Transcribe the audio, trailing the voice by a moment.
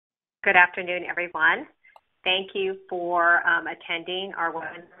Good afternoon, everyone. Thank you for attending our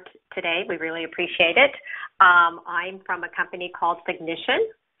webinar today. We really appreciate it. I'm from a company called Cognition,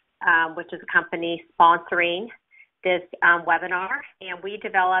 which is a company sponsoring this webinar, and we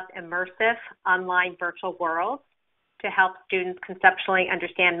develop immersive online virtual worlds to help students conceptually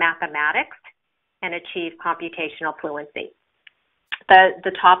understand mathematics and achieve computational fluency.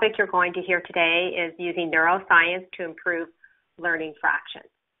 The topic you're going to hear today is using neuroscience to improve learning fractions.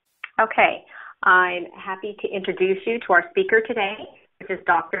 Okay, I'm happy to introduce you to our speaker today, which is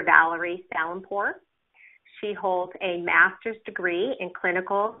Dr. Valerie Salimpour. She holds a master's degree in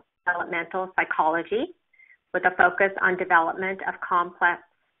clinical developmental psychology with a focus on development of complex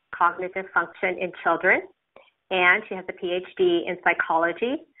cognitive function in children, and she has a PhD in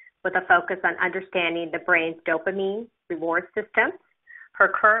psychology with a focus on understanding the brain's dopamine reward system. Her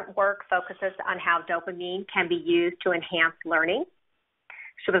current work focuses on how dopamine can be used to enhance learning.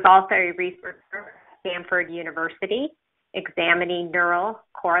 She was also a researcher at Stanford University, examining neural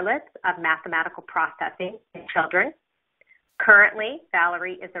correlates of mathematical processing in children. Currently,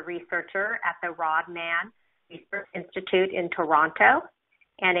 Valerie is a researcher at the Rodman Research Institute in Toronto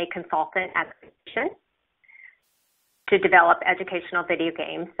and a consultant at Cognition to develop educational video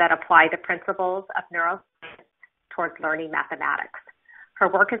games that apply the principles of neuroscience towards learning mathematics.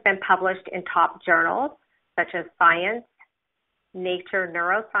 Her work has been published in top journals such as Science, Nature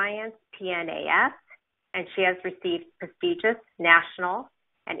Neuroscience, PNAS, and she has received prestigious national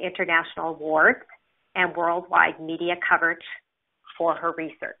and international awards and worldwide media coverage for her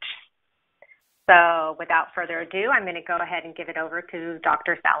research. So without further ado, I'm going to go ahead and give it over to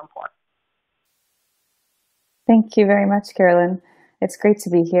Dr. Salimpour. Thank you very much, Carolyn. It's great to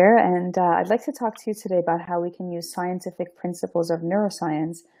be here, and I'd like to talk to you today about how we can use scientific principles of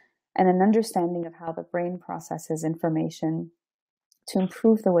neuroscience and an understanding of how the brain processes information to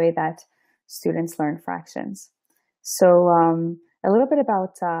improve the way that students learn fractions. So a little bit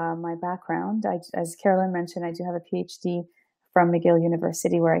about my background. As Carolyn mentioned, I do have a PhD from McGill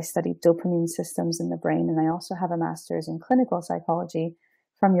University where I studied dopamine systems in the brain, and I also have a master's in clinical psychology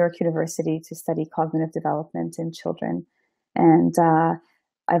from York University to study cognitive development in children. And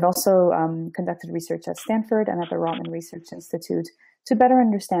I've also conducted research at Stanford and at the Rodman Research Institute to better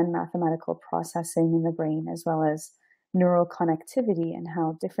understand mathematical processing in the brain, as well as neural connectivity and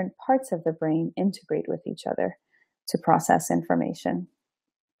how different parts of the brain integrate with each other to process information.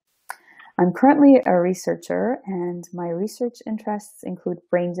 I'm currently a researcher, and my research interests include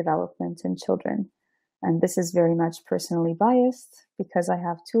brain development in children. And this is very much personally biased because I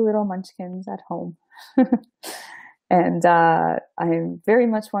have two little munchkins at home. And I very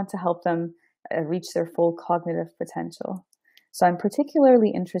much want to help them reach their full cognitive potential. So I'm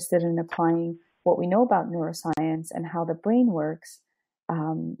particularly interested in applying what we know about neuroscience and how the brain works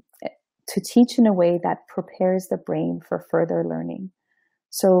to teach in a way that prepares the brain for further learning.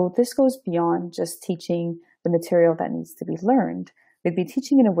 So this goes beyond just teaching the material that needs to be learned. We'd be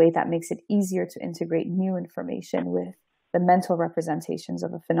teaching in a way that makes it easier to integrate new information with the mental representations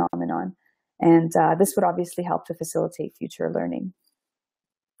of a phenomenon. And this would obviously help to facilitate future learning.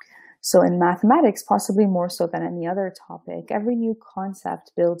 So in mathematics, possibly more so than any other topic, every new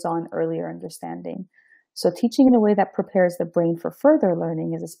concept builds on earlier understanding. So teaching in a way that prepares the brain for further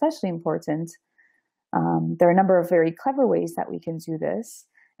learning is especially important. There are a number of very clever ways that we can do this,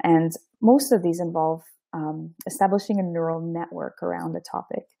 and most of these involve establishing a neural network around the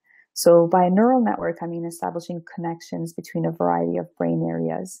topic. So by a neural network, I mean establishing connections between a variety of brain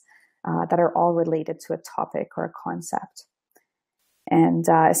areas that are all related to a topic or a concept. And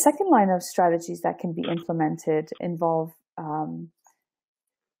a second line of strategies that can be implemented involve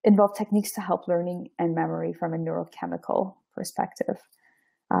techniques to help learning and memory from a neurochemical perspective.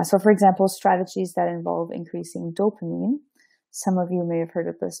 So for example, strategies that involve increasing dopamine. Some of you may have heard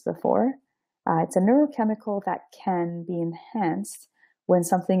of this before. It's a neurochemical that can be enhanced when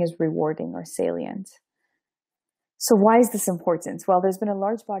something is rewarding or salient. So why is this important? Well, there's been a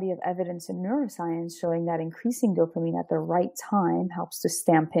large body of evidence in neuroscience showing that increasing dopamine at the right time helps to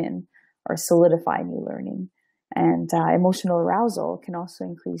stamp in or solidify new learning. And emotional arousal can also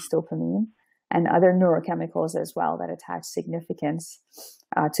increase dopamine and other neurochemicals as well that attach significance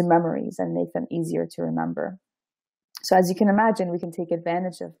to memories and make them easier to remember. So as you can imagine, we can take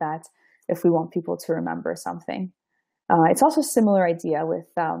advantage of that if we want people to remember something. It's also a similar idea with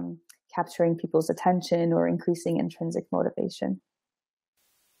capturing people's attention or increasing intrinsic motivation.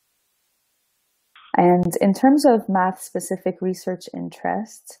 And in terms of math-specific research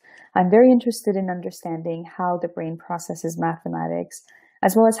interests, I'm very interested in understanding how the brain processes mathematics,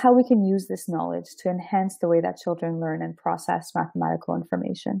 as well as how we can use this knowledge to enhance the way that children learn and process mathematical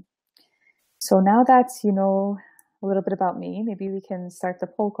information. So now that you know a little bit about me, maybe we can start the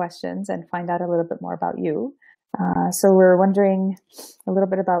poll questions and find out a little bit more about you. So we're wondering a little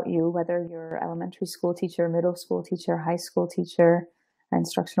bit about you, whether you're elementary school teacher, middle school teacher, high school teacher,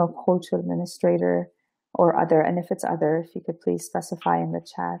 instructional coach, administrator, or other. And if it's other, if you could please specify in the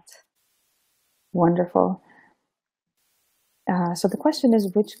chat. Wonderful. So the question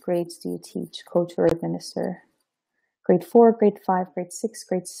is, which grades do you teach, coach, or administer? Grade 4, grade 5, grade 6,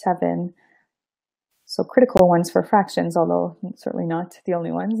 grade 7. So critical ones for fractions, although certainly not the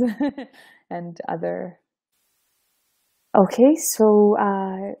only ones, and other. Okay, so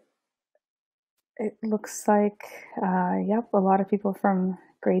it looks like, yep, a lot of people from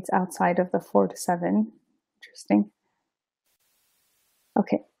grades outside of the 4 to 7. Interesting.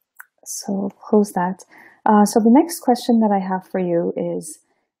 Okay, so we'll close that. So the next question that I have for you is,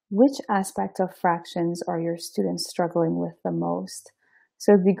 which aspect of fractions are your students struggling with the most?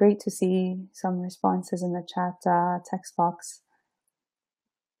 So it'd be great to see some responses in the chat text box.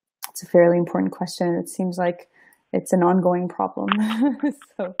 It's a fairly important question. It seems like it's an ongoing problem.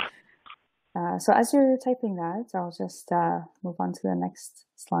 So as you're typing that, I'll just move on to the next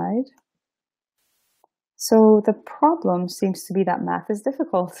slide. So the problem seems to be that math is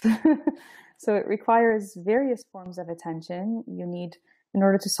difficult. So it requires various forms of attention. In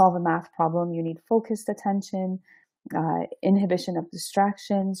order to solve a math problem, you need focused attention, inhibition of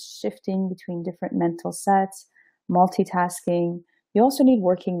distractions, shifting between different mental sets, multitasking. You also need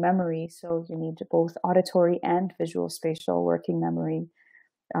working memory. So you need both auditory and visual spatial working memory.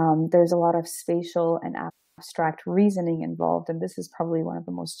 There's a lot of spatial and abstract reasoning involved, and this is probably one of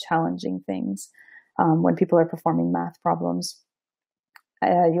the most challenging things when people are performing math problems.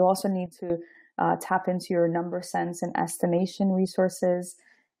 You also need to tap into your number sense and estimation resources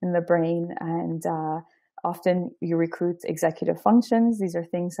in the brain, and often you recruit executive functions. These are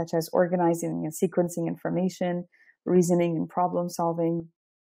things such as organizing and sequencing information, reasoning and problem solving,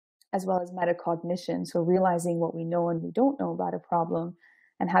 as well as metacognition, so realizing what we know and we don't know about a problem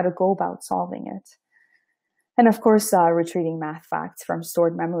and how to go about solving it. And of course, retrieving math facts from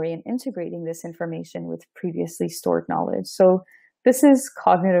stored memory and integrating this information with previously stored knowledge. So this is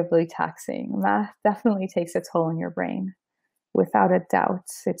cognitively taxing. Math definitely takes a toll on your brain. Without a doubt,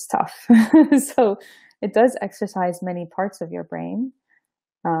 it's tough. So it does exercise many parts of your brain.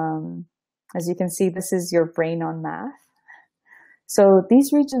 As you can see, this is your brain on math. So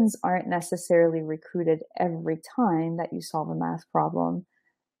these regions aren't necessarily recruited every time that you solve a math problem,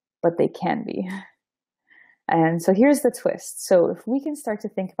 but they can be. And so here's the twist. So if we can start to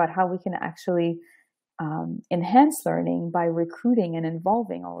think about how we can actually enhance learning by recruiting and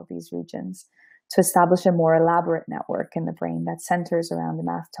involving all of these regions to establish a more elaborate network in the brain that centers around the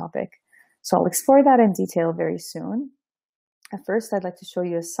math topic. So I'll explore that in detail very soon. At first, I'd like to show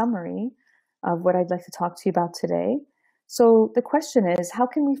you a summary of what I'd like to talk to you about today. So the question is, how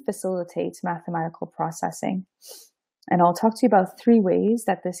can we facilitate mathematical processing? And I'll talk to you about 3 ways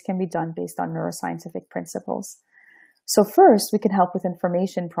that this can be done based on neuroscientific principles. So first, we can help with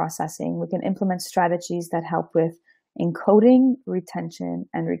information processing. We can implement strategies that help with encoding, retention,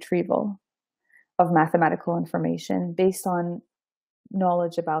 and retrieval of mathematical information based on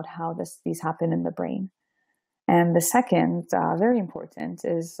knowledge about how these happen in the brain. And the second, very important,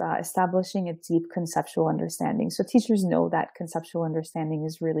 is establishing a deep conceptual understanding. So teachers know that conceptual understanding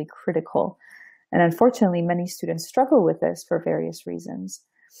is really critical. And unfortunately, many students struggle with this for various reasons.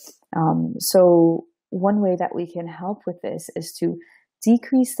 So one way that we can help with this is to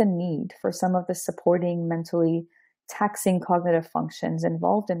decrease the need for some of the supporting mentally taxing cognitive functions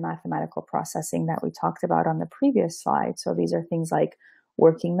involved in mathematical processing that we talked about on the previous slide. So these are things like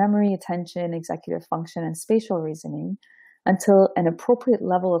working memory, attention, executive function, and spatial reasoning until an appropriate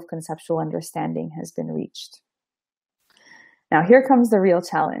level of conceptual understanding has been reached. Now, here comes the real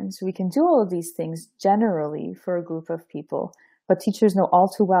challenge. We can do all of these things generally for a group of people, but teachers know all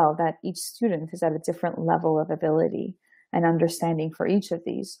too well that each student is at a different level of ability and understanding for each of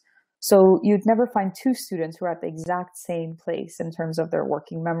these. So you'd never find 2 students who are at the exact same place in terms of their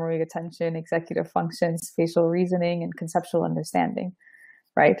working memory, attention, executive function, spatial reasoning, and conceptual understanding,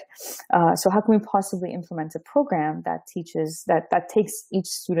 right? So how can we possibly implement a program that takes each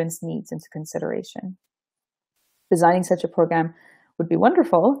student's needs into consideration? Designing such a program would be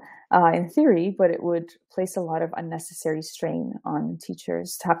wonderful in theory, but it would place a lot of unnecessary strain on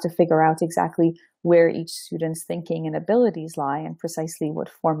teachers to have to figure out exactly where each student's thinking and abilities lie and precisely what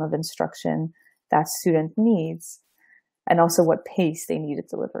form of instruction that student needs, and also what pace they need it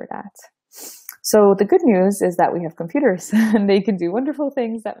delivered at. So the good news is that we have computers and they can do wonderful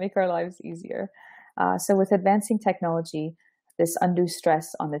things that make our lives easier. So with advancing technology, this undue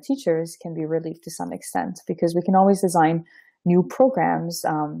stress on the teachers can be relieved to some extent, because we can always design new programs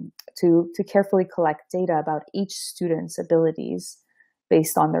to carefully collect data about each student's abilities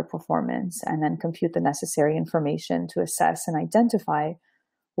based on their performance, and then compute the necessary information to assess and identify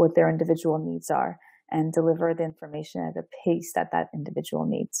what their individual needs are and deliver the information at a pace that that individual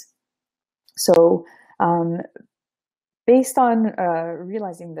needs. So based on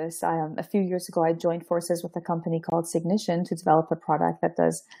realizing this, a few years ago, I joined forces with a company called Cygnition to develop a product that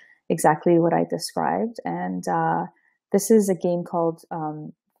does exactly what I described. And this is a game called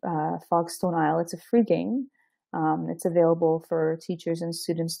Fogstone Isle. It's a free game. It's available for teachers and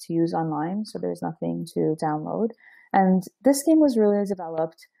students to use online, so there's nothing to download. And this game was really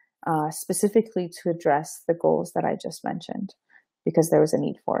developed specifically to address the goals that I just mentioned, because there was a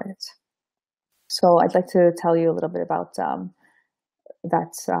need for it. So I'd like to tell you a little bit about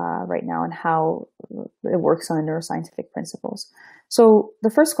that right now and how it works on the neuroscientific principles. So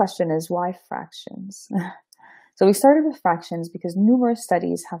the first question is, why fractions? So we started with fractions because numerous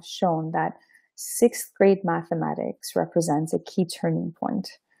studies have shown that 6th grade mathematics represents a key turning point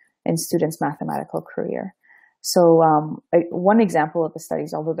in students' mathematical career. So one example of the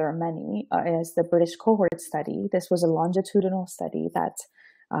studies, although there are many, is the British cohort study. This was a longitudinal study that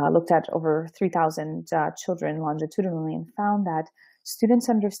looked at over 3,000 children longitudinally and found that students'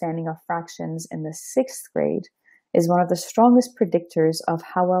 understanding of fractions in the 6th grade is one of the strongest predictors of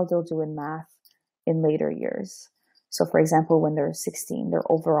how well they'll do in math in later years. So for example, when they're 16, their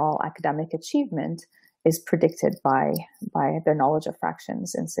overall academic achievement is predicted by their knowledge of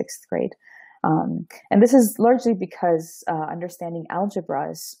fractions in 6th grade. And this is largely because understanding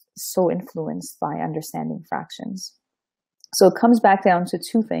algebra is so influenced by understanding fractions. So it comes back down to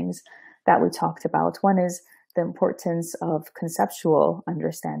two things that we talked about. One is the importance of conceptual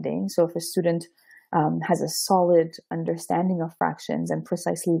understanding. So if a student has a solid understanding of fractions and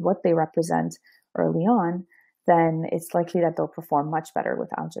precisely what they represent early on, then it's likely that they'll perform much better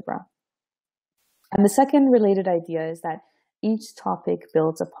with algebra. And the second related idea is that each topic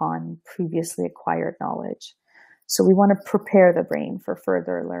builds upon previously acquired knowledge. So we want to prepare the brain for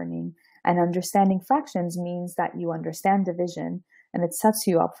further learning. And understanding fractions means that you understand division, and it sets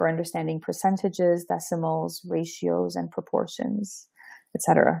you up for understanding percentages, decimals, ratios, and proportions,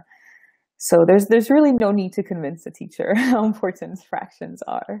 etc. So there's really no need to convince the teacher how important fractions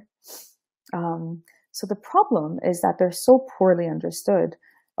are. So the problem is that they're so poorly understood.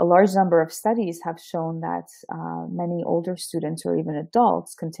 A large number of studies have shown that many older students or even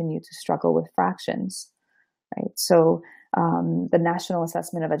adults continue to struggle with fractions, right? So the National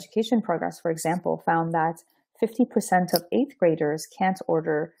Assessment of Education Progress, for example, found that 50% of 8th graders can't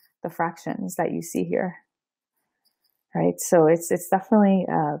order the fractions that you see here, right? So it's definitely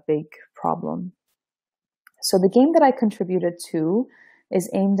a big problem. So the game that I contributed to is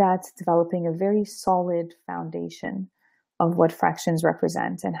aimed at developing a very solid foundation of what fractions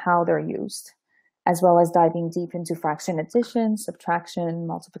represent and how they're used, as well as diving deep into fraction addition, subtraction,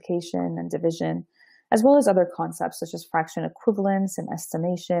 multiplication, and division, as well as other concepts such as fraction equivalence and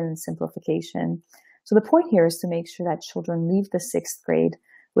estimation and simplification. So the point here is to make sure that children leave the 6th grade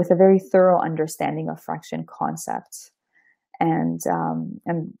with a very thorough understanding of fraction concepts and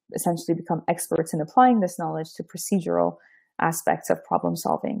essentially become experts in applying this knowledge to procedural aspects of problem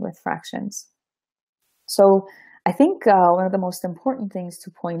solving with fractions. So I think one of the most important things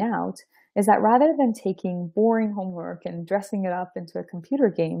to point out is that rather than taking boring homework and dressing it up into a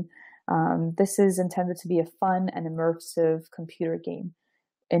computer game, this is intended to be a fun and immersive computer game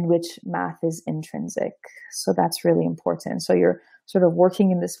in which math is intrinsic. So that's really important. So you're sort of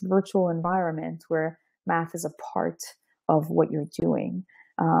working in this virtual environment where math is a part of what you're doing.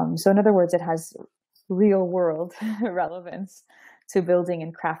 So in other words, it has real world relevance to building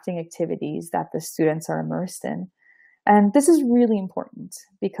and crafting activities that the students are immersed in. And this is really important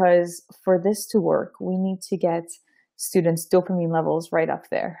because for this to work, we need to get students' dopamine levels right up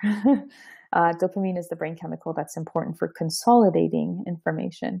there. Dopamine is the brain chemical that's important for consolidating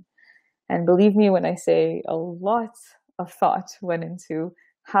information. And believe me when I say a lot of thought went into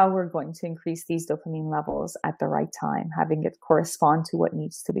how we're going to increase these dopamine levels at the right time, having it correspond to what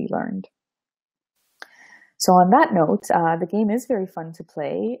needs to be learned. So on that note, the game is very fun to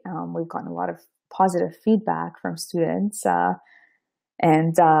play. We've gotten a lot of positive feedback from students,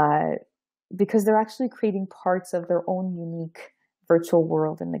 and because they're actually creating parts of their own unique virtual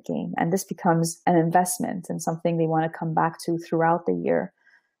world in the game. And this becomes an investment and something they want to come back to throughout the year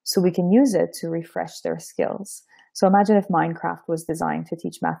so we can use it to refresh their skills. So imagine if Minecraft was designed to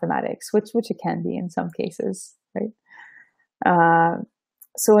teach mathematics, which it can be in some cases, right?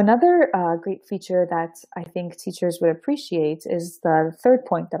 So another great feature that I think teachers would appreciate is the third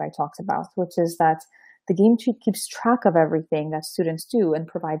point that I talked about, which is that the game keeps track of everything that students do and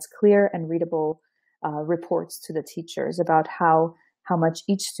provides clear and readable reports to the teachers about how much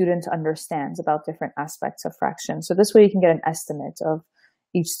each student understands about different aspects of fraction. So this way you can get an estimate of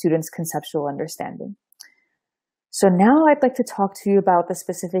each student's conceptual understanding. So now I'd like to talk to you about the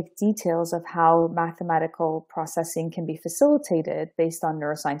specific details of how mathematical processing can be facilitated based on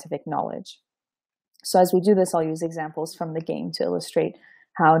neuroscientific knowledge. So as we do this, I'll use examples from the game to illustrate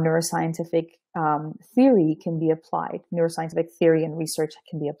how neuroscientific theory can be applied, neuroscientific theory and research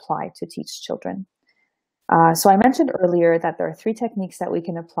can be applied to teach children. So I mentioned earlier that there are 3 techniques that we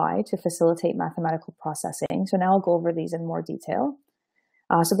can apply to facilitate mathematical processing. So now I'll go over these in more detail.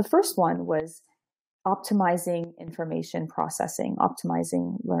 So the first one was optimizing information processing,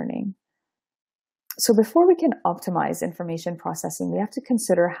 optimizing learning. So before we can optimize information processing, we have to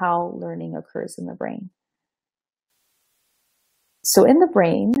consider how learning occurs in the brain. So in the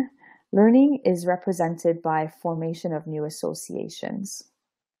brain, learning is represented by formation of new associations.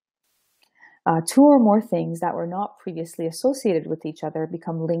 2 or more things that were not previously associated with each other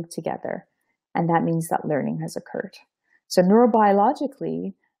become linked together, and that means that learning has occurred. So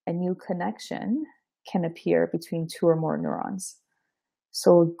neurobiologically, a new connection can appear between 2 or more neurons.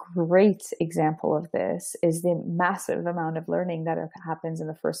 So a great example of this is the massive amount of learning that happens in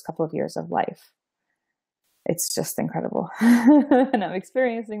the first couple of years of life. It's just incredible. And I'm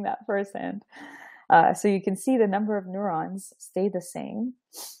experiencing that firsthand. So you can see the number of neurons stay the same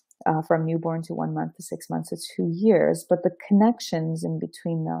from newborn to 1 month to 6 months to 2 years, but the connections in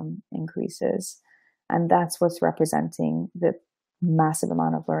between them increases. And that's what's representing the massive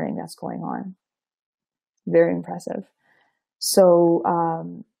amount of learning that's going on. Very impressive. So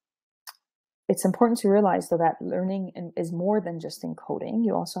it's important to realize, though, that learning is more than just encoding.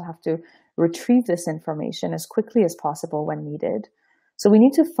 You also have to retrieve this information as quickly as possible when needed. So we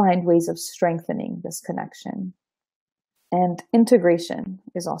need to find ways of strengthening this connection. And integration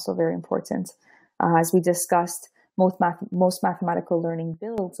is also very important. As we discussed, most mathematical learning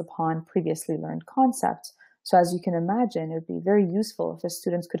builds upon previously learned concepts. So as you can imagine, it would be very useful if the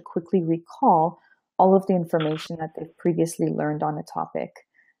students could quickly recall all of the information that they've previously learned on a topic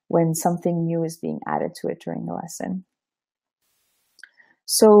when something new is being added to it during the lesson.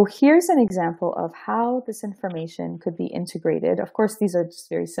 So here's an example of how this information could be integrated. Of course, these are just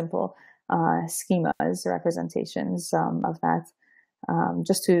very simple schemas, representations of that,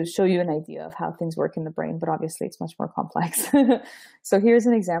 just to show you an idea of how things work in the brain, but obviously it's much more complex. So here's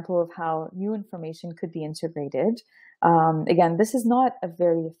an example of how new information could be integrated. Again, this is not a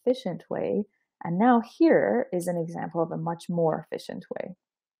very efficient way. And now here is an example of a much more efficient way.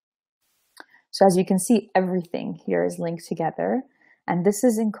 So as you can see, everything here is linked together, and this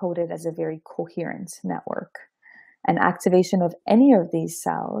is encoded as a very coherent network. And activation of any of these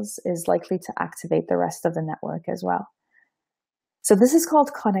cells is likely to activate the rest of the network as well. So this is called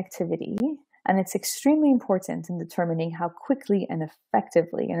connectivity, and it's extremely important in determining how quickly and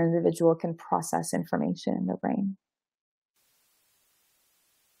effectively an individual can process information in the brain.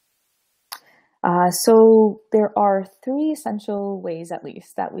 So there are 3 essential ways, at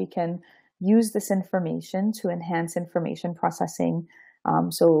least, that we can use this information to enhance information processing.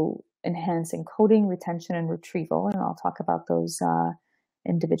 So enhance encoding, retention, and retrieval, and I'll talk about those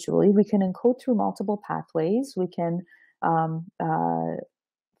individually. We can encode through multiple pathways. We can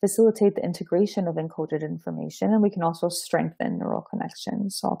facilitate the integration of encoded information, and we can also strengthen neural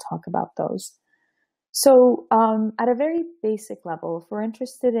connections. So I'll talk about those. So at a very basic level, if we're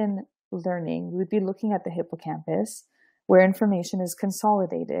interested in learning, we would be looking at the hippocampus, where information is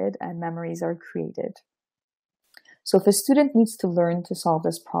consolidated and memories are created. So if a student needs to learn to solve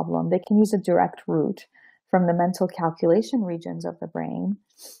this problem, they can use a direct route from the mental calculation regions of the brain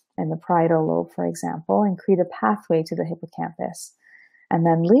and the parietal lobe, for example, and create a pathway to the hippocampus. And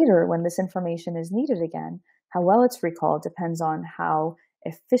then later, when this information is needed again, how well it's recalled depends on how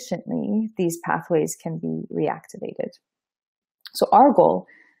efficiently these pathways can be reactivated. So our goal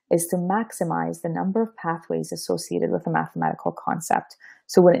is to maximize the number of pathways associated with a mathematical concept.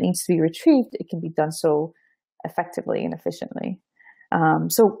 So when it needs to be retrieved, it can be done so effectively and efficiently.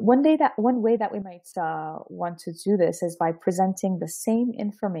 So one way that we might want to do this is by presenting the same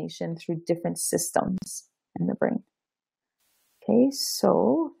information through different systems in the brain. Okay,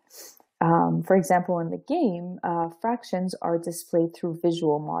 so for example, in the game, fractions are displayed through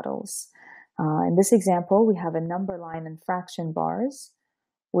visual models. In this example, we have a number line and fraction bars,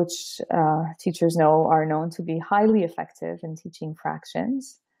 which teachers know are known to be highly effective in teaching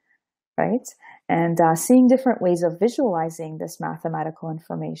fractions. right? And seeing different ways of visualizing this mathematical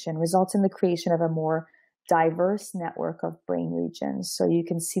information results in the creation of a more diverse network of brain regions. So you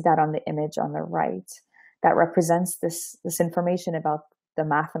can see that on the image on the right that represents this information about the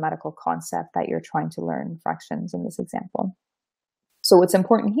mathematical concept that you're trying to learn, fractions in this example. So what's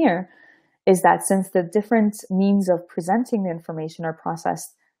important here is that since the different means of presenting the information are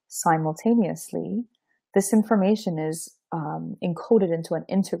processed simultaneously, this information is encoded into an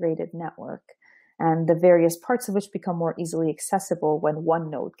integrated network, and the various parts of which become more easily accessible when one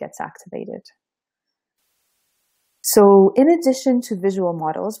node gets activated. So in addition to visual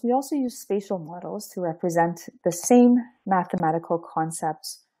models, we also use spatial models to represent the same mathematical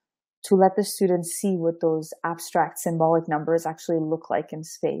concepts to let the students see what those abstract symbolic numbers actually look like in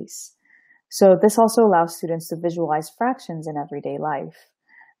space. So this also allows students to visualize fractions in everyday life.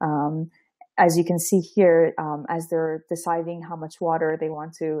 As you can see here, as they're deciding how much water they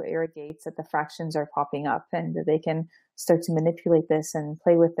want to irrigate, that the fractions are popping up, and they can start to manipulate this and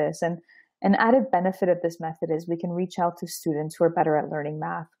play with this. And an added benefit of this method is we can reach out to students who are better at learning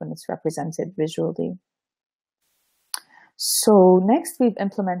math when it's represented visually. So next, we've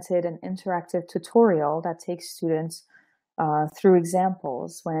implemented an interactive tutorial that takes students through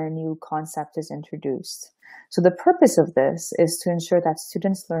examples when a new concept is introduced. So the purpose of this is to ensure that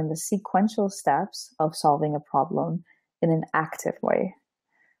students learn the sequential steps of solving a problem in an active way.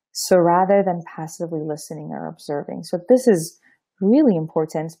 So rather than passively listening or observing. So this is really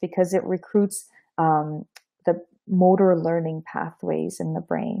important because it recruits the motor learning pathways in the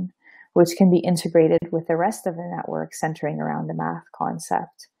brain, which can be integrated with the rest of the network centering around the math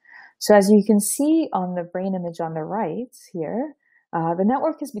concept. So as you can see on the brain image on the right here, the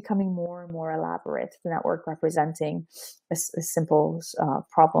network is becoming more and more elaborate, the network representing a simple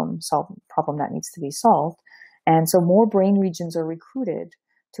problem that needs to be solved. And so more brain regions are recruited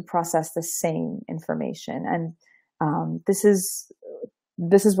to process the same information. And this is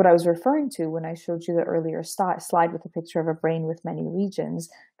what I was referring to when I showed you the earlier slide with a picture of a brain with many regions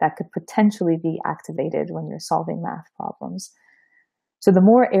that could potentially be activated when you're solving math problems. So the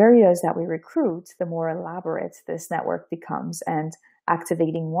more areas that we recruit, the more elaborate this network becomes, and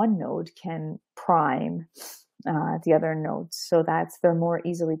activating one node can prime the other nodes so that they're more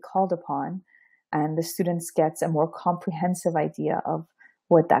easily called upon, and the students get a more comprehensive idea of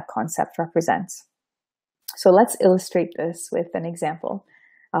what that concept represents. So let's illustrate this with an example.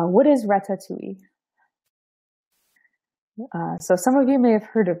 What is ratatouille? So some of you may have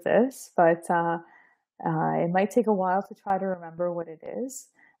heard of this, but it might take a while to try to remember what it is.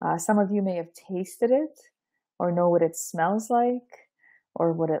 Some of you may have tasted it, or know what it smells like,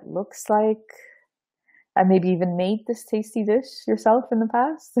 or what it looks like, and maybe even made this tasty dish yourself in the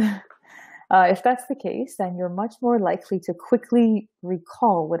past. If that's the case, then you're much more likely to quickly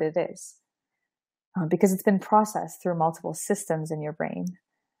recall what it is, because it's been processed through multiple systems in your brain.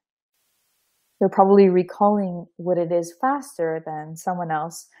 You're probably recalling what it is faster than someone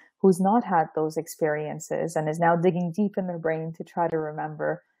else who's not had those experiences and is now digging deep in their brain to try to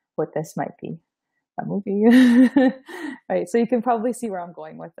remember what this might be. A movie. Right, so you can probably see where I'm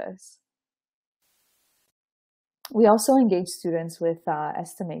going with this. We also engage students with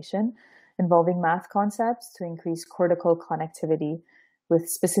estimation involving math concepts to increase cortical connectivity with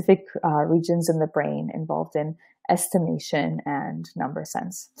specific regions in the brain involved in estimation and number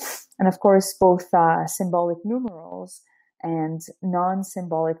sense. And of course, both symbolic numerals and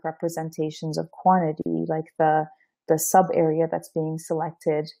non-symbolic representations of quantity, like the sub-area that's being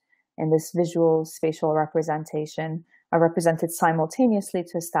selected in this visual spatial representation, are represented simultaneously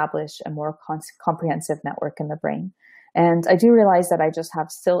to establish a more comprehensive network in the brain. And I do realize that I just have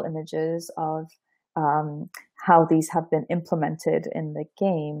still images of how these have been implemented in the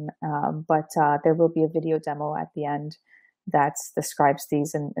game, but there will be a video demo at the end that describes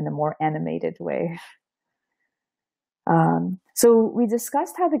these in a more animated way. So we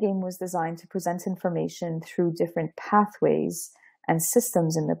discussed how the game was designed to present information through different pathways and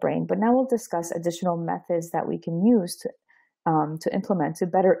systems in the brain, but now we'll discuss additional methods that we can use to implement to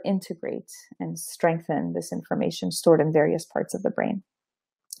better integrate and strengthen this information stored in various parts of the brain.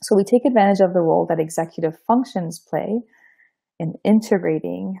 So we take advantage of the role that executive functions play in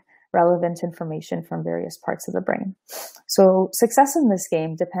integrating relevant information from various parts of the brain. So success in this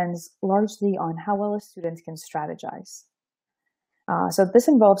game depends largely on how well a student can strategize. So this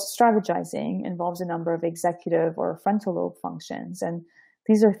involves strategizing, involves a number of executive or frontal lobe functions. And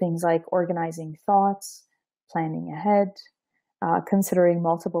these are things like organizing thoughts, planning ahead, considering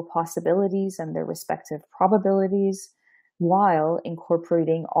multiple possibilities and their respective probabilities, while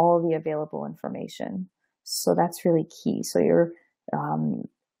incorporating all the available information. So that's really key. So you're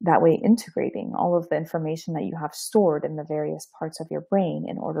that way integrating all of the information that you have stored in the various parts of your brain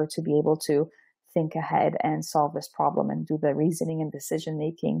in order to be able to think ahead and solve this problem and do the reasoning and decision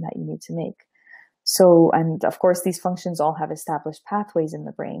making that you need to make. So, and of course, these functions all have established pathways in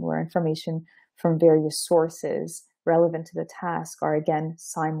the brain where information from various sources relevant to the task are again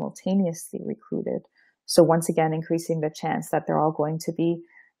simultaneously recruited. So once again, increasing the chance that they're all going to be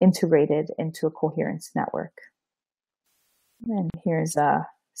integrated into a coherent network. And here's a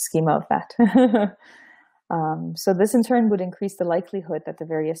schema of that. So this in turn would increase the likelihood that the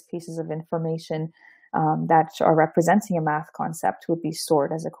various pieces of information that are representing a math concept would be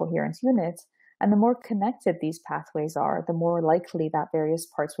stored as a coherent unit. And the more connected these pathways are, the more likely that various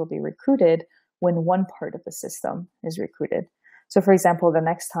parts will be recruited when one part of the system is recruited. So for example, the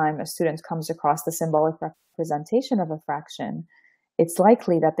next time a student comes across the symbolic representation of a fraction, it's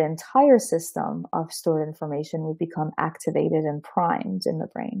likely that the entire system of stored information will become activated and primed in the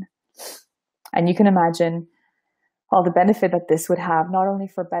brain. And you can imagine all the benefit that this would have, not only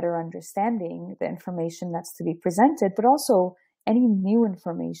for better understanding the information that's to be presented, but also any new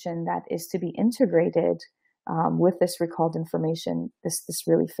information that is to be integrated with this recalled information. This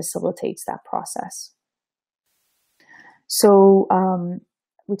really facilitates that process. So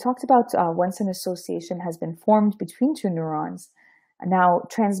we talked about once an association has been formed between two neurons. Now,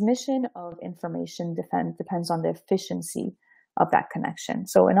 transmission of information depends on the efficiency of that connection.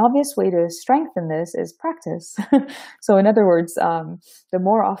 So an obvious way to strengthen this is practice. So in other words, the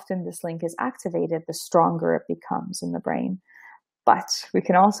more often this link is activated, the stronger it becomes in the brain. But we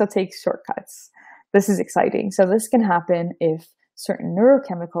can also take shortcuts. This is exciting. So this can happen if certain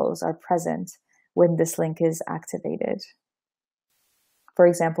neurochemicals are present when this link is activated. For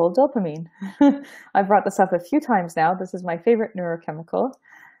example, dopamine. I've brought this up a few times now. This is my favorite neurochemical.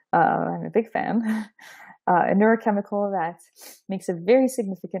 I'm a big fan. A neurochemical that makes a very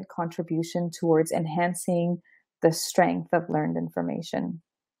significant contribution towards enhancing the strength of learned information.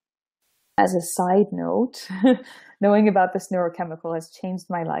 As a side note, knowing about this neurochemical has changed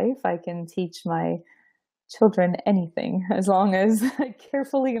my life. I can teach my children anything as long as I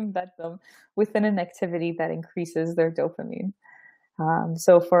carefully embed them within an activity that increases their dopamine.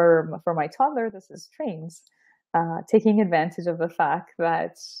 So for my toddler, this is trains. Taking advantage of the fact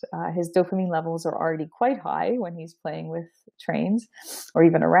that his dopamine levels are already quite high when he's playing with trains or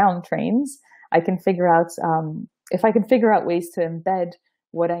even around trains. I can figure out, if I can figure out ways to embed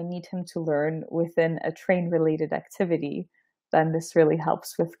what I need him to learn within a train-related activity, then this really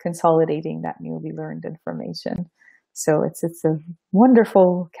helps with consolidating that newly learned information. So it's a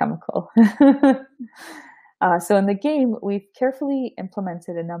wonderful chemical. So in the game, we've carefully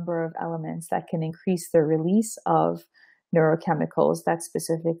implemented a number of elements that can increase the release of neurochemicals that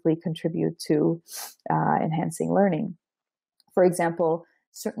specifically contribute to enhancing learning. For example,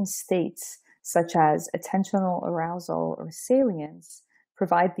 certain states such as attentional arousal or salience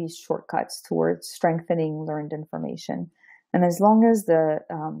provide these shortcuts towards strengthening learned information. And as long as the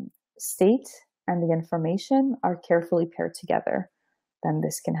state and the information are carefully paired together, then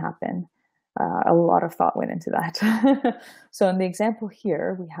this can happen. A lot of thought went into that. So in the example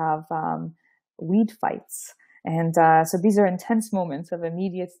here, we have weed fights. And so these are intense moments of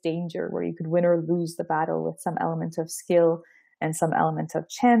immediate danger where you could win or lose the battle with some element of skill and some element of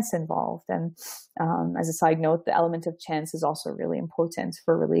chance involved. And as a side note, the element of chance is also really important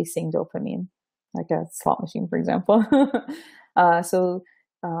for releasing dopamine, like a slot machine, for example.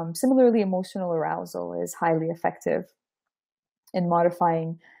 Similarly, emotional arousal is highly effective in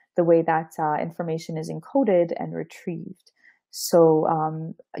modifying the way that information is encoded and retrieved. So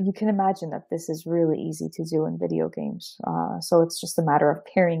you can imagine that this is really easy to do in video games. So it's just a matter of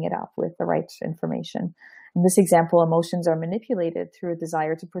pairing it up with the right information. In this example, emotions are manipulated through a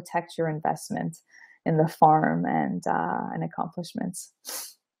desire to protect your investment in the farm and accomplishments.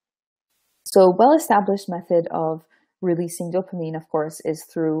 So well-established method of releasing dopamine, of course, is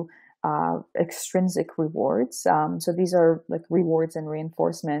through extrinsic rewards. So these are like rewards and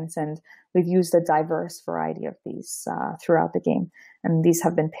reinforcements, and we've used a diverse variety of these throughout the game. And these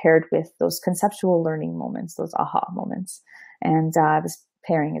have been paired with those conceptual learning moments, those aha moments. And this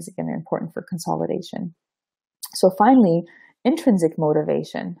pairing is again important for consolidation. So finally, intrinsic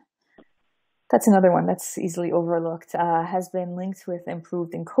motivation. That's another one that's easily overlooked, has been linked with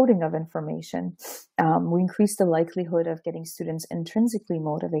improved encoding of information. We increase the likelihood of getting students intrinsically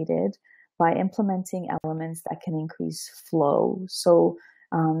motivated by implementing elements that can increase flow. So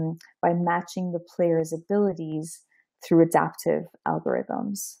by matching the player's abilities through adaptive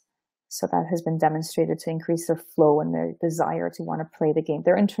algorithms. So that has been demonstrated to increase their flow and their desire to want to play the game,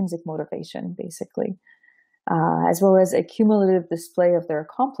 their intrinsic motivation, basically. as well as a cumulative display of their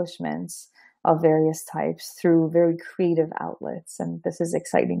accomplishments of various types through very creative outlets. And this is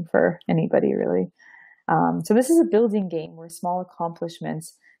exciting for anybody, really. So this is a building game where small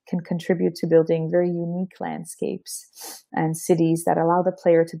accomplishments can contribute to building very unique landscapes and cities that allow the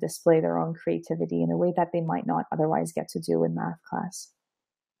player to display their own creativity in a way that they might not otherwise get to do in math class.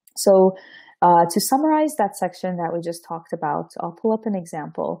 So to summarize that section that we just talked about, I'll pull up an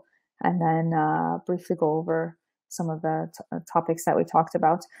example and then briefly go over some of the topics that we talked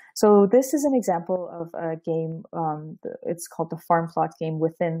about. So this is an example of a game. It's called the farm plot game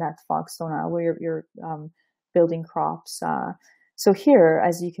within that Fogstone, where you're building crops. So here,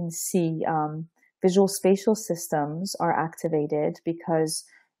 as you can see, visual spatial systems are activated because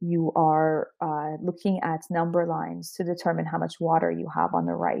you are looking at number lines to determine how much water you have on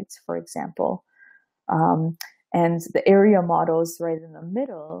the right, for example. And the area models right in the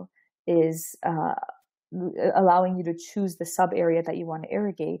middle is allowing you to choose the sub area that you want to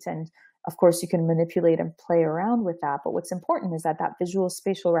irrigate. And of course, you can manipulate and play around with that. But what's important is that that visual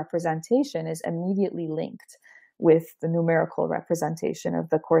spatial representation is immediately linked with the numerical representation of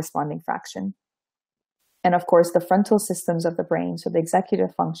the corresponding fraction. And of course, the frontal systems of the brain, so the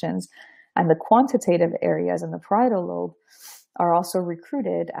executive functions and the quantitative areas in the parietal lobe, are also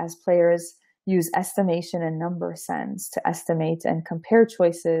recruited as players use estimation and number sense to estimate and compare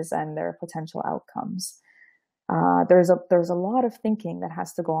choices and their potential outcomes. There's a lot of thinking that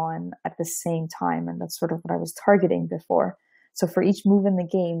has to go on at the same time, and that's sort of what I was targeting before. So for each move in the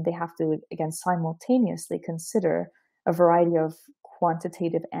game, they have to, again, simultaneously consider a variety of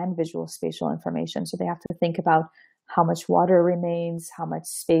quantitative and visual spatial information. So they have to think about how much water remains, how much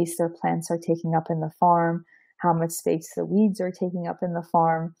space their plants are taking up in the farm, how much space the weeds are taking up in the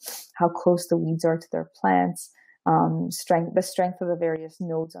farm, how close the weeds are to their plants, the strength of the various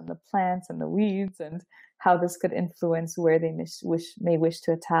nodes on the plants and the weeds, and how this could influence where they may wish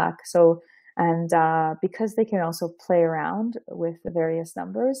to attack. So, and because they can also play around with the various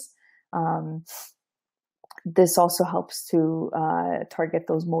numbers, this also helps to target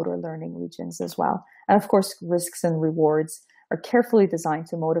those motor learning regions as well. And of course, risks and rewards are carefully designed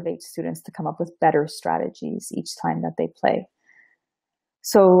to motivate students to come up with better strategies each time that they play.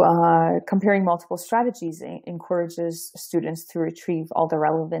 So comparing multiple strategies encourages students to retrieve all the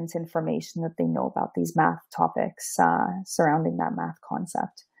relevant information that they know about these math topics surrounding that math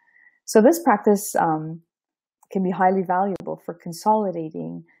concept. So this practice can be highly valuable for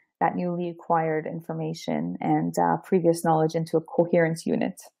consolidating that newly acquired information and previous knowledge into a coherent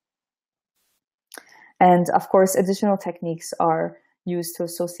unit. And of course, additional techniques are used to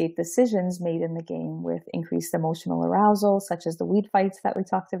associate decisions made in the game with increased emotional arousal, such as the weed fights that we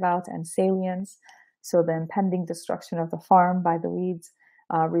talked about, and salience, so the impending destruction of the farm by the weeds,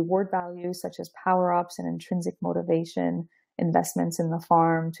 reward values such as power-ups and intrinsic motivation, investments in the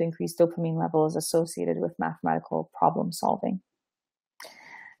farm to increase dopamine levels associated with mathematical problem solving.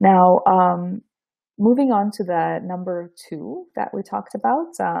 Now, moving on to the number 2 that we talked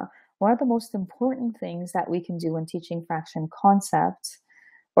about, one of the most important things that we can do when teaching fraction concept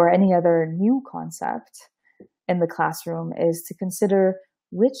or any other new concept in the classroom is to consider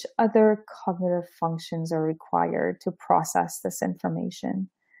which other cognitive functions are required to process this information,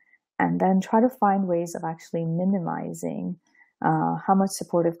 and then try to find ways of actually minimizing how much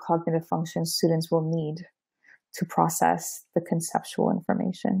supportive cognitive functions students will need to process the conceptual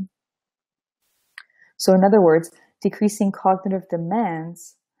information. So in other words, decreasing cognitive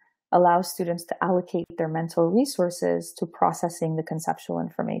demands allows students to allocate their mental resources to processing the conceptual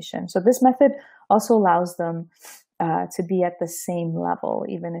information. So this method also allows them to be at the same level,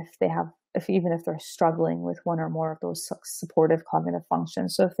 even if they're struggling with one or more of those supportive cognitive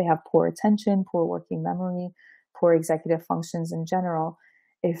functions. So if they have poor attention, poor working memory, poor executive functions in general,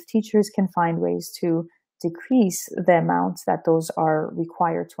 if teachers can find ways to decrease the amount that those are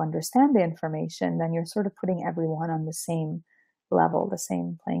required to understand the information, then you're sort of putting everyone on the same level, the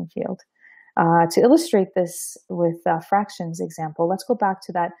same playing field. To illustrate this with fractions example, let's go back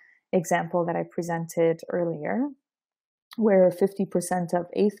to that example that I presented earlier, where 50% of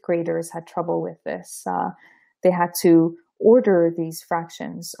 8th graders had trouble with this. They had to order these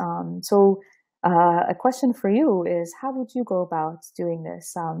fractions. So a question for you is, how would you go about doing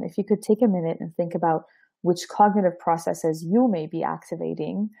this? If you could take a minute and think about which cognitive processes you may be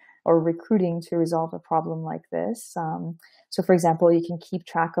activating or recruiting to resolve a problem like this. So for example, you can keep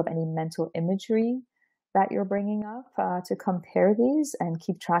track of any mental imagery that you're bringing up to compare these, and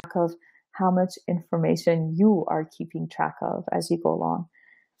keep track of how much information you are keeping track of as you go along.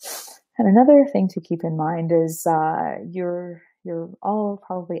 And another thing to keep in mind is you're all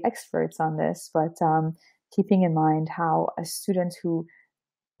probably experts on this, but keeping in mind how a student who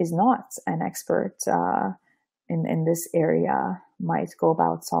is not an expert in this area might go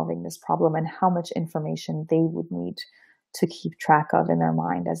about solving this problem, and how much information they would need to keep track of in their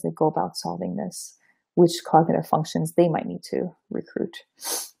mind as they go about solving this, which cognitive functions they might need to recruit.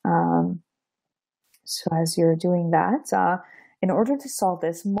 So as you're doing that, in order to solve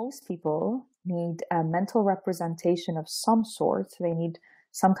this, most people need a mental representation of some sort. They need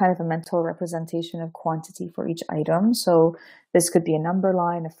some kind of a mental representation of quantity for each item. So this could be a number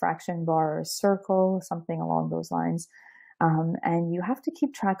line, a fraction bar, or a circle, something along those lines. And you have to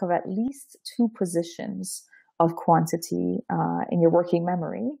keep track of at least 2 positions of quantity in your working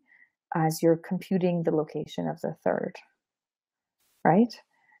memory as you're computing the location of the third, right?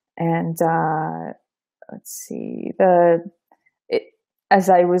 And let's see, as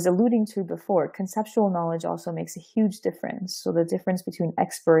I was alluding to before, conceptual knowledge also makes a huge difference. So the difference between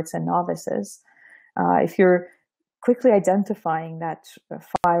experts and novices, if you're quickly identifying that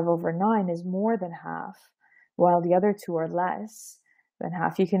 5/9 is more than half, while the other 2 are less than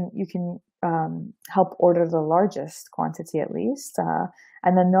half, you can help order the largest quantity at least.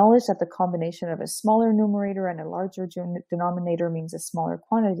 And the knowledge that the combination of a smaller numerator and a larger denominator means a smaller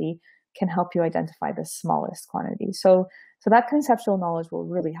quantity can help you identify the smallest quantity. So that conceptual knowledge will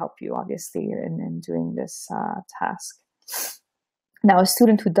really help you, obviously, in doing this task. Now, a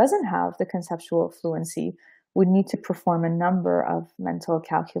student who doesn't have the conceptual fluency would need to perform a number of mental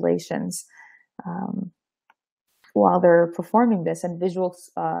calculations while they're performing this, and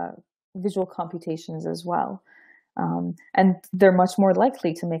visual computations as well. And they're much more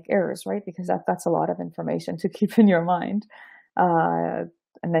likely to make errors, right? Because that's a lot of information to keep in your mind.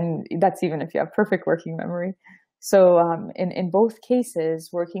 And then that's even if you have perfect working memory. So in both cases,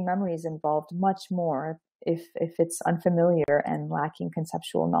 working memory is involved much more if it's unfamiliar and lacking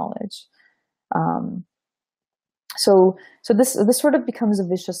conceptual knowledge. So this sort of becomes a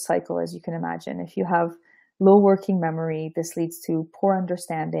vicious cycle, as you can imagine. If you have low working memory, this leads to poor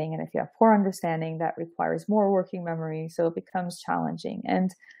understanding. And if you have poor understanding, that requires more working memory. So it becomes challenging.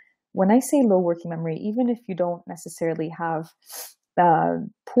 And when I say low working memory, even if you don't necessarily have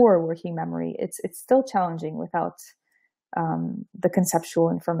poor working memory, it's still challenging without the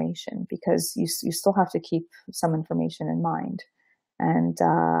conceptual information, because you still have to keep some information in mind. And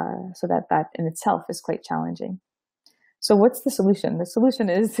so that in itself is quite challenging. So what's the solution? The solution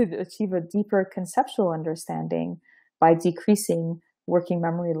is to achieve a deeper conceptual understanding by decreasing working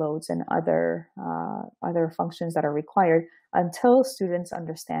memory loads and other functions that are required until students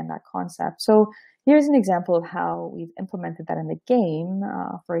understand that concept. So here's an example of how we've implemented that in the game.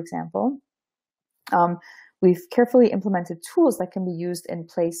 For example, we've carefully implemented tools that can be used in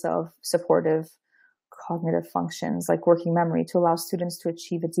place of supportive cognitive functions like working memory to allow students to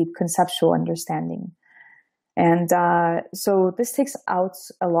achieve a deep conceptual understanding. And so this takes out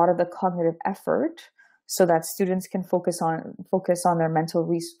a lot of the cognitive effort so that students can focus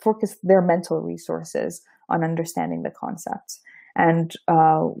their mental resources on understanding the concepts. And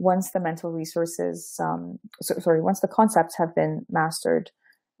once the concepts have been mastered,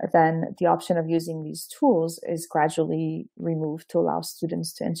 then the option of using these tools is gradually removed to allow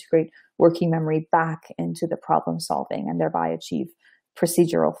students to integrate working memory back into the problem solving and thereby achieve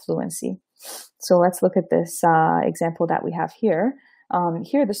procedural fluency. So let's look at this example that we have here.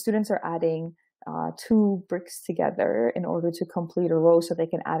 Here, the students are adding 2 bricks together in order to complete a row so they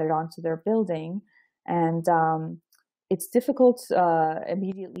can add it onto their building. And it's difficult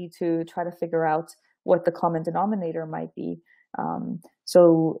immediately to try to figure out what the common denominator might be.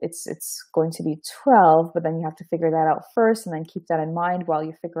 So it's going to be 12, but then you have to figure that out first and then keep that in mind while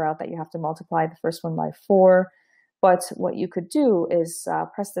you figure out that you have to multiply the first one by 4. But what you could do is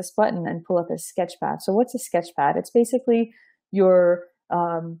press this button and pull up a sketchpad. So what's a sketchpad? It's basically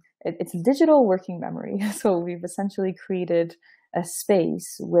it's digital working memory. So we've essentially created a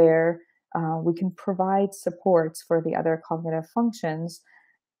space where we can provide supports for the other cognitive functions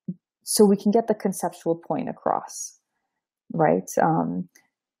so we can get the conceptual point across, right?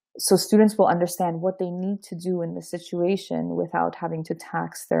 So students will understand what they need to do in the situation without having to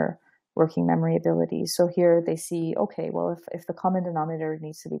tax their working memory ability. So here they see, okay, well, if the common denominator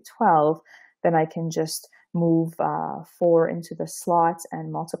needs to be 12, then I can just move 4 into the slot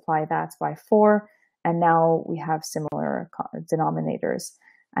and multiply that by 4. And now we have similar denominators.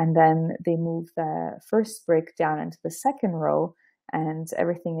 And then they move the first brick down into the second row and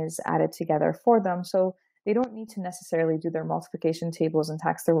everything is added together for them. So they don't need to necessarily do their multiplication tables and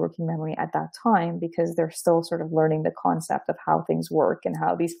tax their working memory at that time, because they're still sort of learning the concept of how things work and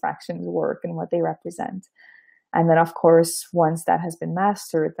how these fractions work and what they represent. And then, of course, once that has been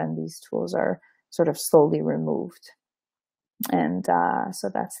mastered, then these tools are sort of slowly removed. And so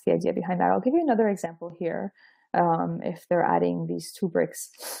that's the idea behind that. I'll give you another example here. If they're adding these 2 bricks,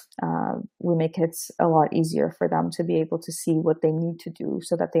 we make it a lot easier for them to be able to see what they need to do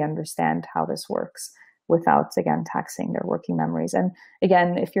so that they understand how this works without, again, taxing their working memories. And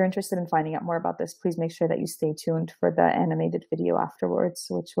again, if you're interested in finding out more about this, please make sure that you stay tuned for the animated video afterwards,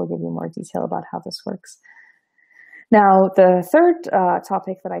 which will give you more detail about how this works. Now, the third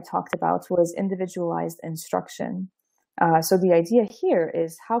topic that I talked about was individualized instruction. So the idea here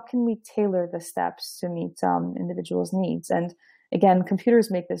is how can we tailor the steps to meet individuals' needs? And again,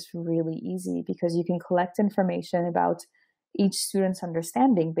 computers make this really easy because you can collect information about each student's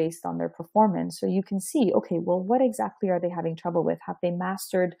understanding based on their performance. So you can see, okay, well, what exactly are they having trouble with? Have they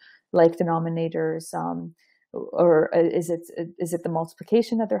mastered like denominators? Or is it the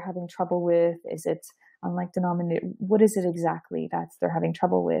multiplication that they're having trouble with? Is it unlike denominator? What is it exactly that they're having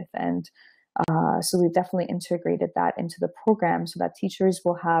trouble with? And so we've definitely integrated that into the program so that teachers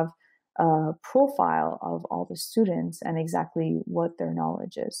will have a profile of all the students and exactly what their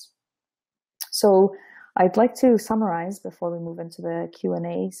knowledge is. So I'd like to summarize before we move into the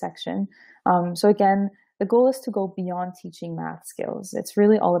Q&A section. So again, the goal is to go beyond teaching math skills. It's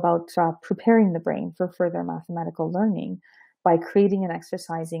really all about preparing the brain for further mathematical learning by creating and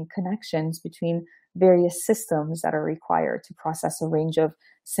exercising connections between various systems that are required to process a range of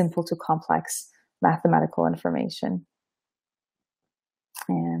simple to complex mathematical information.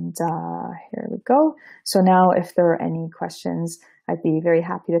 And here we go. So now if there are any questions, I'd be very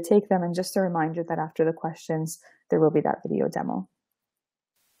happy to take them. And just a reminder that after the questions, there will be that video demo.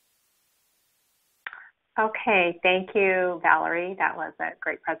 Okay, thank you, Valerie. That was a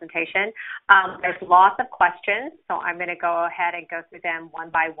great presentation. There's lots of questions, so I'm going to go ahead and go through them one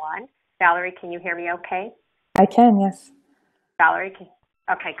by one. Valerie, can you hear me okay? I can, yes. Valerie,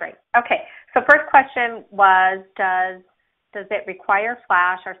 okay, great. Okay, so first question was, does it require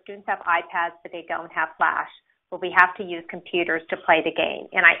Flash? Our students have iPads, but they don't have Flash. Will we have to use computers to play the game?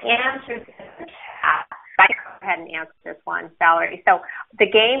 And I answered this in the chat. I can go ahead and answer this one, Valerie. So the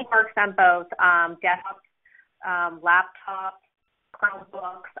game works on both desktop, laptop,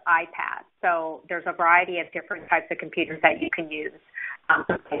 Chromebooks, iPads. So there's a variety of different types of computers that you can use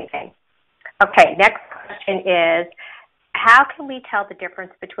to play the game. Okay, next question is, how can we tell the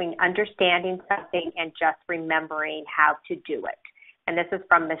difference between understanding something and just remembering how to do it? And this is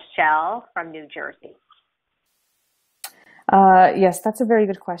from Michelle from New Jersey. Yes, that's a very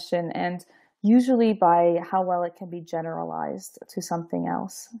good question. And usually by how well it can be generalized to something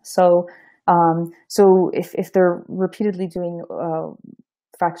else. So if they're repeatedly doing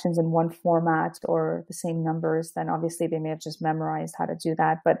fractions in one format or the same numbers, then obviously they may have just memorized how to do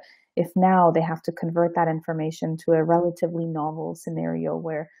that. But if now they have to convert that information to a relatively novel scenario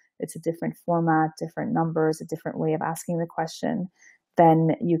where it's a different format, different numbers, a different way of asking the question,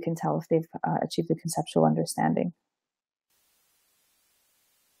 then you can tell if they've achieved the conceptual understanding.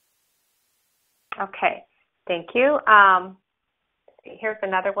 Okay, thank you. Here's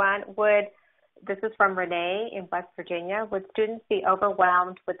another one. This is from Renee in West Virginia. Would students be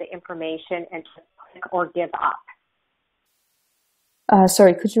overwhelmed with the information and just click or give up?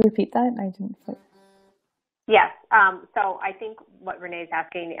 Sorry, could you repeat that? I didn't. Yes. So I think what Renee is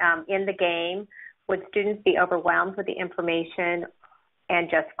asking, in the game, would students be overwhelmed with the information and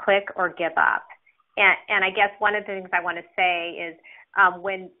just click or give up? And I guess one of the things I want to say is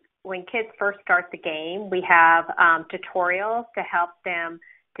when kids first start the game, we have tutorials to help them,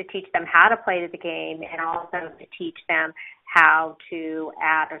 to teach them how to play the game and also to teach them how to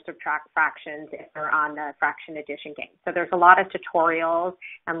add or subtract fractions if they're on the fraction addition game. So there's a lot of tutorials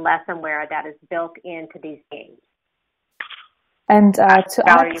and lessonware that is built into these games. And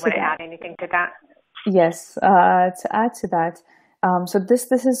Valerie, you want to add anything to that? Yes, to add to that, so this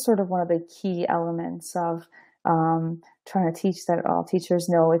is sort of one of the key elements of trying to teach that all teachers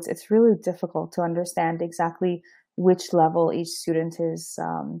know. It's really difficult to understand exactly which level each student is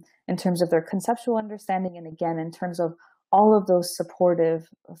in terms of their conceptual understanding, and again in terms of all of those supportive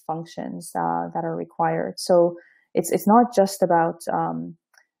functions that are required. So it's not just about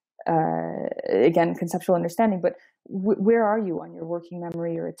again conceptual understanding, but where are you on your working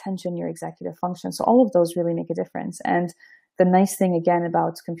memory, your attention, your executive function? So all of those really make a difference. And the nice thing again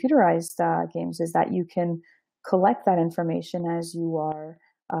about computerized games is that you can collect that information as you are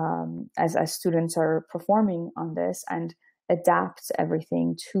as students are performing on this and adapt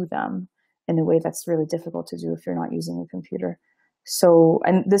everything to them in a way that's really difficult to do if you're not using a computer. So,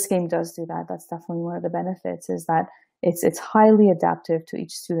 and this game does do that. That's definitely one of the benefits, is that it's highly adaptive to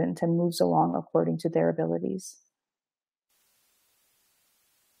each student and moves along according to their abilities.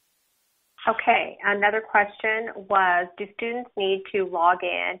 Okay, another question was, do students need to log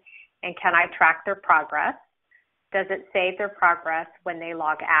in and can I track their progress? Does it save their progress when they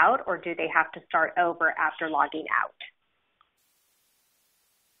log out, or do they have to start over after logging out?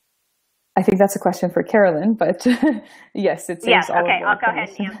 I think that's a question for Carolyn, but yes, it Yes, saves all of okay, the I'll go ahead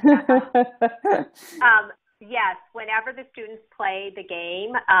and information. answer that. Yes, whenever the students play the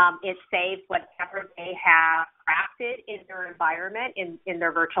game, it saves whatever they have crafted in their environment, in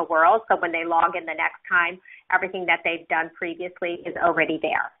their virtual world. So when they log in the next time, everything that they've done previously is already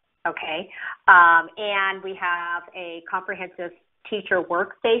there. Okay. And we have a comprehensive teacher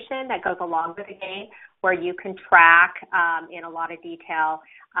workstation that goes along with the game where you can track in a lot of detail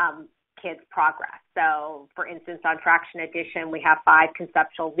kids' progress. So, for instance, on fraction addition, we have 5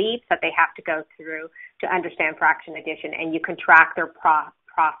 conceptual leaps that they have to go through to understand fraction addition, and you can track their progress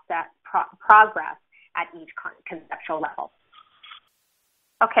at each conceptual level.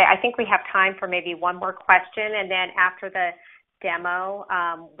 Okay, I think we have time for maybe one more question, and then after the demo,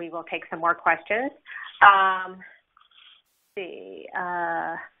 we will take some more questions. Let's see.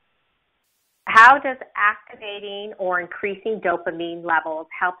 How does activating or increasing dopamine levels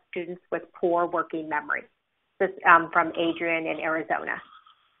help students with poor working memory? This from Adrian in Arizona.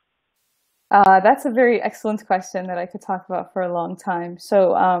 That's a very excellent question that I could talk about for a long time.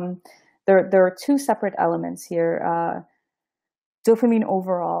 So there are 2 separate elements here. Dopamine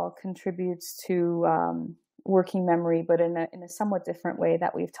overall contributes to working memory, but in a somewhat different way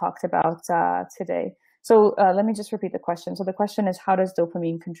that we've talked about today. So let me just repeat the question. So the question is, how does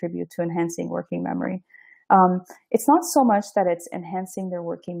dopamine contribute to enhancing working memory? It's not so much that it's enhancing their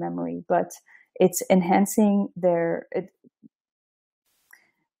working memory, but it's enhancing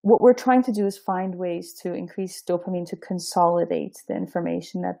what we're trying to do is find ways to increase dopamine to consolidate the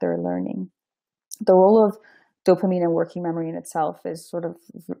information that they're learning. The role of dopamine and working memory in itself is sort of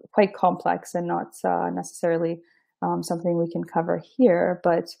quite complex and not necessarily something we can cover here,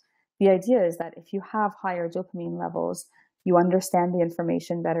 but the idea is that if you have higher dopamine levels, you understand the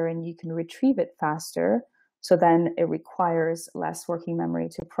information better and you can retrieve it faster. So then it requires less working memory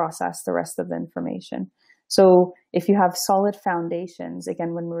to process the rest of the information. So if you have solid foundations,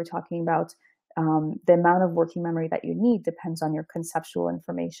 again, when we were talking about the amount of working memory that you need depends on your conceptual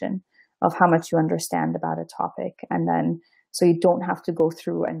information of how much you understand about a topic. And then, so you don't have to go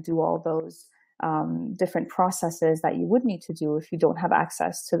through and do all those different processes that you would need to do if you don't have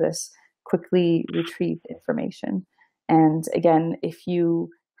access to this quickly retrieved information. And again, if you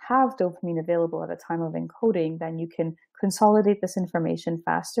have dopamine available at a time of encoding, then you can consolidate this information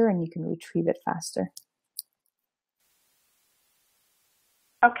faster and you can retrieve it faster.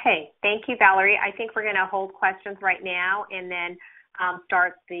 Okay, thank you, Valerie. I think we're going to hold questions right now and then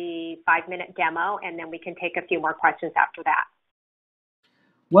start the 5-minute demo, and then we can take a few more questions after that.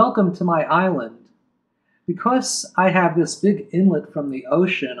 Welcome to my island. Because I have this big inlet from the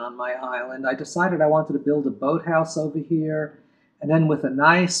ocean on my island, I decided I wanted to build a boathouse over here. And then with a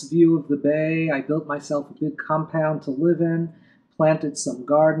nice view of the bay, I built myself a big compound to live in, planted some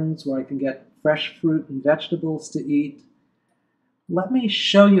gardens where I can get fresh fruit and vegetables to eat. Let me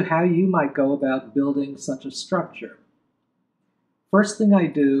show you how you might go about building such a structure. First thing I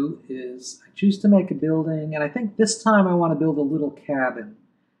do is I choose to make a building, and I think this time I want to build a little cabin.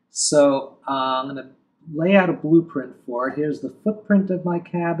 So I'm going to lay out a blueprint for it. Here's the footprint of my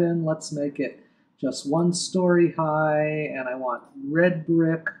cabin. Let's make it just 1 story high, and I want red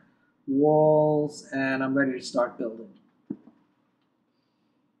brick walls, and I'm ready to start building.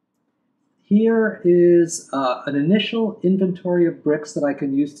 Here is an initial inventory of bricks that I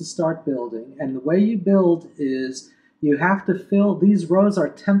can use to start building, and the way you build is you have to fill, these rows are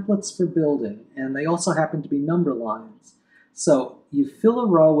templates for building, and they also happen to be number lines. So you fill a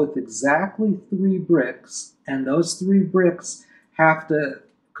row with exactly 3 bricks, and those 3 bricks have to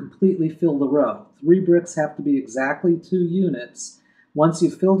completely fill the row. 3 bricks have to be exactly 2 units. Once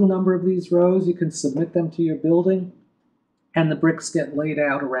you've filled a number of these rows, you can submit them to your building, and the bricks get laid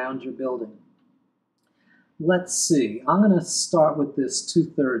out around your building. Let's see, I'm going to start with this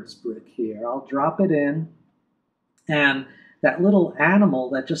 2/3 brick here. I'll drop it in, and that little animal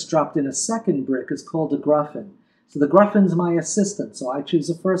that just dropped in a second brick is called a gruffin. So the gruffin's my assistant. So I choose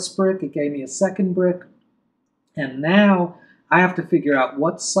the first brick, it gave me a second brick, and now I have to figure out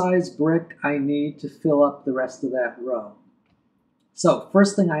what size brick I need to fill up the rest of that row. So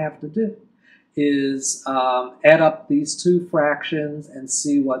first thing I have to do is add up these 2 fractions and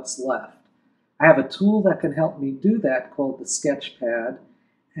see what's left. I have a tool that can help me do that called the sketch pad.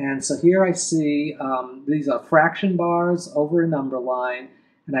 And so here I see these are fraction bars over a number line,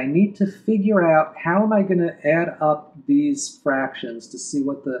 and I need to figure out how am I going to add up these fractions to see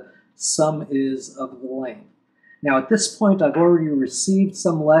what the sum is of the length. Now at this point I've already received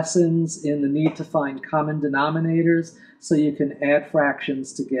some lessons in the need to find common denominators so you can add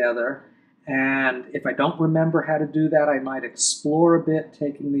fractions together. And if I don't remember how to do that, I might explore a bit,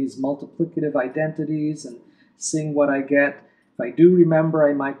 taking these multiplicative identities and seeing what I get. If I do remember,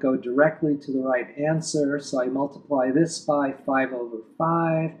 I might go directly to the right answer. So I multiply this by 5 over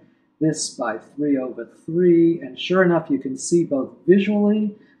 5, this by 3 over 3, and sure enough, you can see both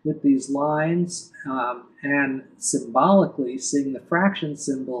visually with these lines and symbolically, seeing the fraction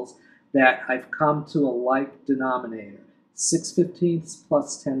symbols, that I've come to a like denominator, 6/15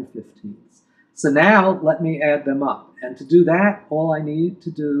 plus 10/15. So now let me add them up. And to do that, all I need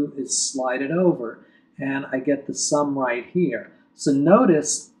to do is slide it over, and I get the sum right here. So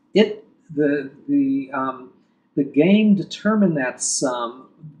notice the game determined that sum.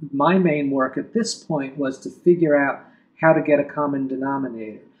 My main work at this point was to figure out how to get a common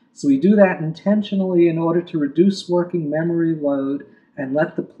denominator. So we do that intentionally in order to reduce working memory load and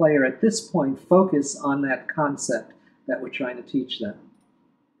let the player at this point focus on that concept that we're trying to teach them.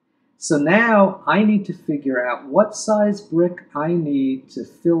 So now I need to figure out what size brick I need to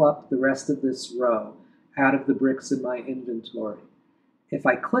fill up the rest of this row out of the bricks in my inventory. If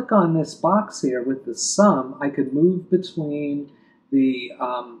I click on this box here with the sum, I could move between the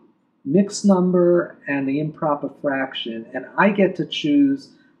mixed number and the improper fraction, and I get to choose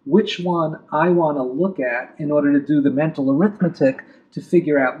which one I want to look at in order to do the mental arithmetic to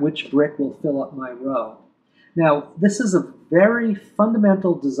figure out which brick will fill up my row. Now, this is a very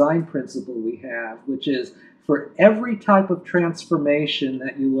fundamental design principle we have, which is for every type of transformation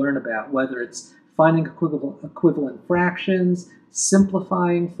that you learn about, whether it's finding equivalent fractions,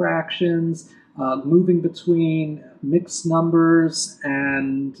 simplifying fractions, moving between mixed numbers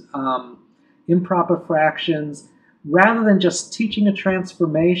and improper fractions, rather than just teaching a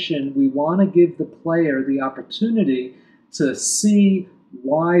transformation, we want to give the player the opportunity to see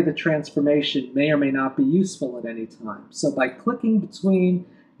why the transformation may or may not be useful at any time. So by clicking between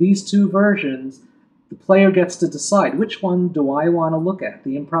these two versions, the player gets to decide which one do I want to look at,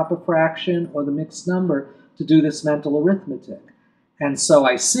 the improper fraction or the mixed number, to do this mental arithmetic. And so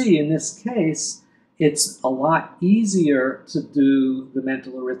I see in this case, it's a lot easier to do the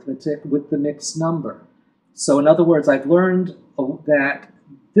mental arithmetic with the mixed number. So in other words, I've learned that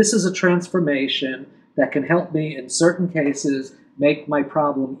this is a transformation that can help me in certain cases make my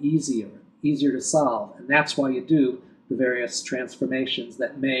problem easier to solve. And that's why you do the various transformations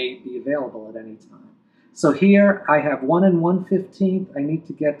that may be available at any time. So here I have 1 and 1/15. I need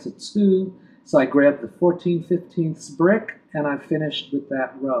to get to 2. So I grab the 14/15 brick and I've finished with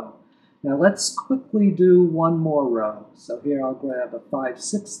that row. Now let's quickly do one more row. So here I'll grab a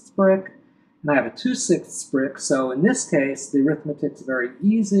 5/6 brick and I have a 2/6 brick. So in this case, the arithmetic's very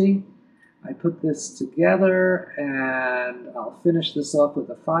easy. I put this together and I'll finish this off with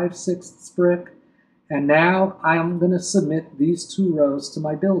a 5/6 brick. And now I'm going to submit these two rows to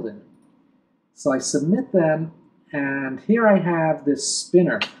my building. So I submit them, and here I have this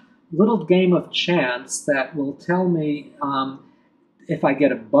spinner, little game of chance that will tell me if I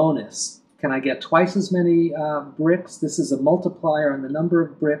get a bonus. Can I get twice as many bricks? This is a multiplier on the number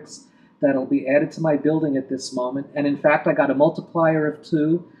of bricks that'll be added to my building at this moment. And in fact, I got a multiplier of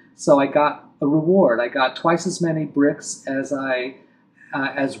 2. So I got a reward. I got twice as many bricks as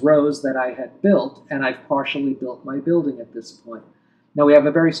rows that I had built, and I've partially built my building at this point. Now we have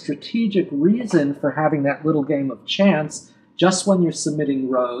a very strategic reason for having that little game of chance just when you're submitting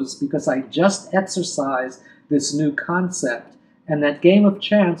rows, because I just exercised this new concept, and that game of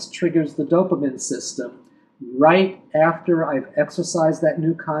chance triggers the dopamine system right after I've exercised that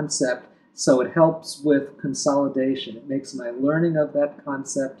new concept, so it helps with consolidation. It makes my learning of that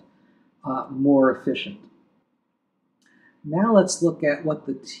concept more efficient. Now let's look at what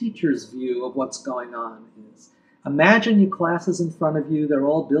the teacher's view of what's going on is. Imagine your classes in front of you. They're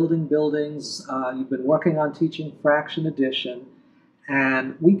all building buildings. You've been working on teaching fraction addition,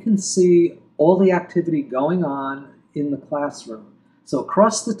 and we can see all the activity going on in the classroom. So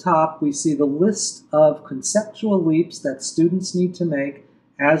across the top, we see the list of conceptual leaps that students need to make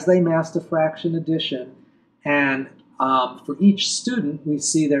as they master fraction addition, and for each student, we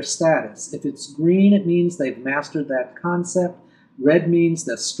see their status. If it's green, it means they've mastered that concept. Red means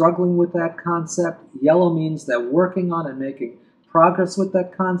they're struggling with that concept. Yellow means they're working on and making progress with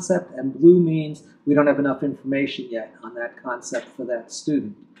that concept. And blue means we don't have enough information yet on that concept for that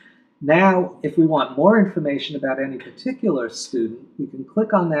student. Now, if we want more information about any particular student, we can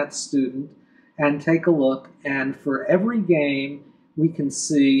click on that student and take a look. And for every game, we can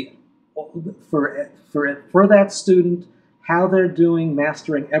see for that student how they're doing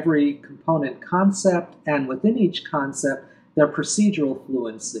mastering every component concept, and within each concept, their procedural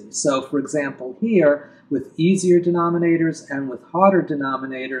fluency. So, for example, here, with easier denominators and with harder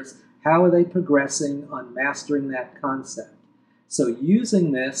denominators, how are they progressing on mastering that concept? So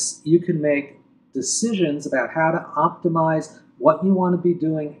using this, you can make decisions about how to optimize what you want to be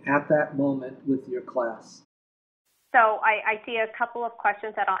doing at that moment with your class. So I see a couple of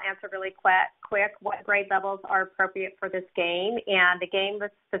questions that I'll answer really quick. What grade levels are appropriate for this game? And the game was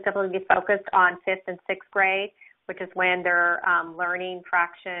specifically focused on 5th and 6th grade, which is when they're learning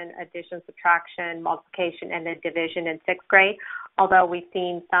fraction, addition, subtraction, multiplication, and then division in 6th grade. Although we've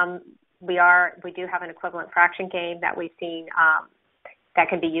seen we do have an equivalent fraction game that we've seen that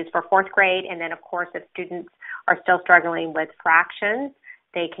can be used for 4th grade. And then, of course, if students are still struggling with fractions,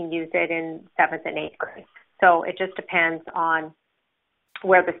 they can use it in 7th and 8th grade. So it just depends on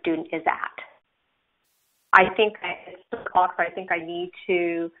where the student is at. I think it's 6 o'clock, so I think I need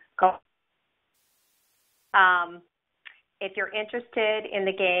to go. If you're interested in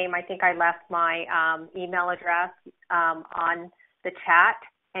the game, I think I left my email address on the chat,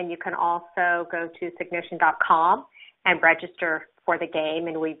 and you can also go to signition.com and register for the game,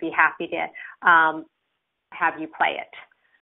 and we'd be happy to have you play it.